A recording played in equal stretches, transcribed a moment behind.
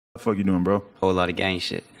The fuck you doing, bro? Whole lot of gang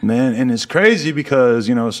shit. Man, and it's crazy because,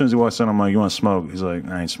 you know, as soon as he walks in, I'm like, you want to smoke? He's like,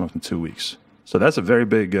 I ain't smoked in 2 weeks. So that's a very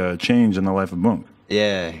big change in the life of Boonk.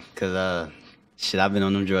 Yeah, cause shit, I've been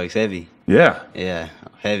on them drugs heavy. Yeah. Yeah,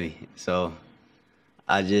 heavy. So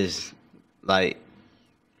I just like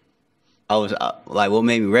like what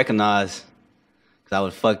made me recognize, cause I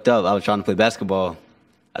was fucked up. I was trying to play basketball.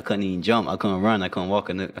 I couldn't even jump. I couldn't run. I couldn't walk.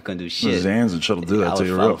 I couldn't do shit. Zans and shit'll do that to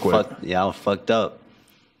you real quick. Yeah, I was fucked up.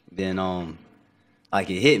 Then like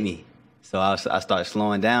it hit me, so I started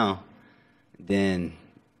slowing down. Then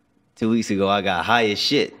 2 weeks ago, I got high as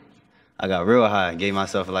shit. I got real high. Gave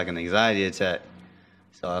myself like an anxiety attack.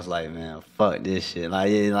 So I was like, man, fuck this shit.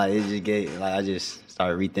 It just gave, I just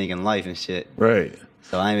started rethinking life and shit. Right.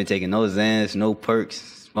 So I ain't been taking no Xans, no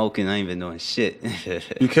perks, smoking. I ain't been doing shit.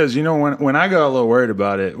 Because, you know, when I got a little worried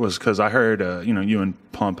about it was because I heard, you know, you and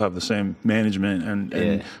Pump have the same management.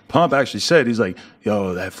 And Pump actually said, he's like,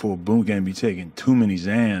 yo, that fool Boonk gonna be taking too many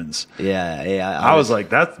Xans. Yeah. I was like,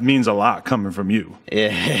 that means a lot coming from you.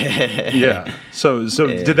 Yeah. Yeah. So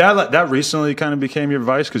did that recently kind of became your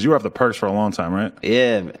vice? Because you were off the perks for a long time, right?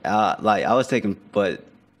 Yeah. I was taking, but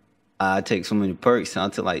I take so many perks. I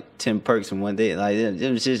took like 10 perks in one day. Like,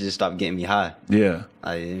 them shit just stopped getting me high. Yeah.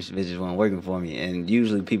 Like, them bitches weren't working for me. And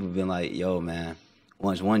usually people been like, yo, man,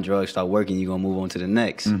 once one drug start working, you gonna move on to the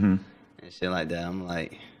next. And shit like that. I'm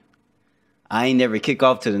like, I ain't never kick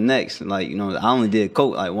off to the next. Like, you know, I only did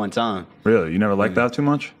coke like one time. Really? You never liked that too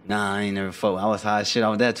much? Nah, I ain't never fuck. I was high as shit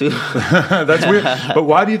off that too. That's weird. But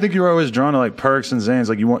why do you think you were always drawn to like perks and Xans?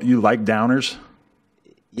 Like you like downers?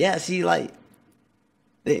 Yeah, see, like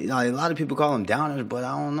a lot of people call them downers, but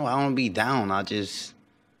I don't know. I don't be down.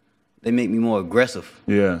 They make me more aggressive.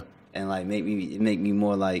 Yeah. And like make me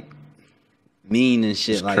more like mean and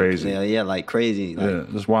shit. Just like crazy. Yeah, like crazy. Like, yeah,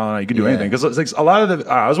 just wild. You could do anything. Because like, a lot of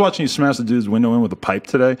the, I was watching you smash the dude's window in with a pipe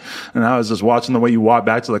today, and I was just watching the way you walk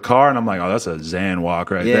back to the car, and I'm like, oh, that's a Xan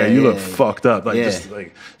walk right there. You look fucked up. Like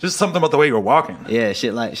just something about the way you were walking. Yeah,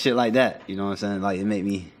 shit like that. You know what I'm saying? Like it made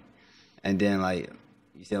me. And then like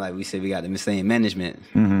you said, like we said, we got the same management.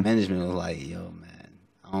 Management was like, yo, man,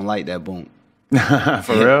 I don't like that Boonk.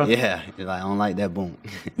 For real? Yeah. Like, I don't like that Boonk.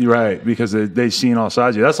 You're right, because they seen all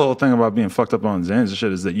sides of you. That's the whole thing about being fucked up on Xans and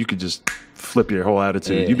shit, is that you could just flip your whole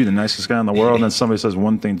attitude. You'd be the nicest guy in the world, and then somebody says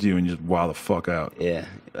one thing to you and you just wow the fuck out. Yeah.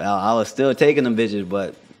 I was still taking them bitches,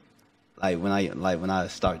 but like when I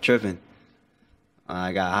start tripping, when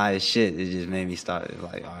I got high as shit, it just made me start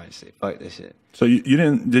like, all right, say fuck this shit. So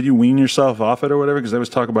did you wean yourself off it or whatever? Because they always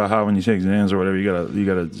talk about how when you take Xans or whatever, you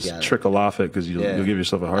gotta just trickle off it because you'll give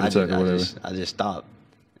yourself a heart attack or whatever. I just stopped.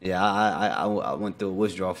 Yeah, I went through a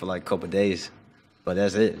withdrawal for like a couple of days, but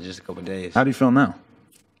that's it, just a couple of days. How do you feel now?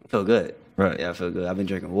 I feel good. Right. Yeah, I feel good. I've been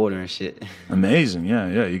drinking water and shit. Amazing.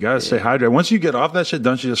 Yeah. You gotta stay hydrated. Once you get off that shit,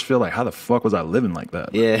 don't you just feel like, how the fuck was I living like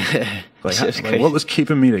that? Yeah. Like what was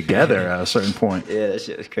keeping me together at a certain point? Yeah, that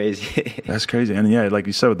shit was crazy. That's crazy. And yeah, like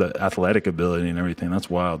you said, with the athletic ability and everything, that's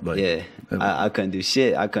wild. Like, yeah. I couldn't do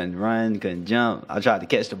shit. I couldn't run, couldn't jump. I tried to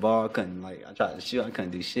catch the ball, I tried to shoot, I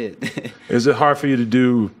couldn't do shit. Is it hard for you to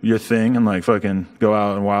do your thing and like fucking go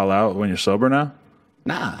out and wild out when you're sober now?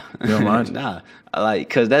 Nah. You don't mind? Nah.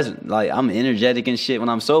 Cause that's like I'm energetic and shit when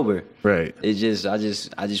I'm sober. Right. It's just I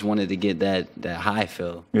just wanted to get that high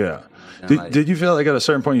feel. Yeah. Did you feel like at a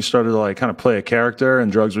certain point you started to like kind of play a character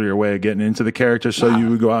and drugs were your way of getting into the character so you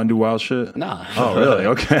would go out and do wild shit? Nah. Oh, really?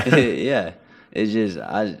 Okay. Yeah. It's just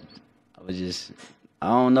I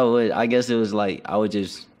don't know. I guess it was like I was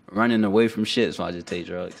just running away from shit, so I just take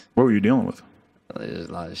drugs. What were you dealing with? There's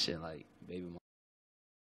a lot of shit like baby mama.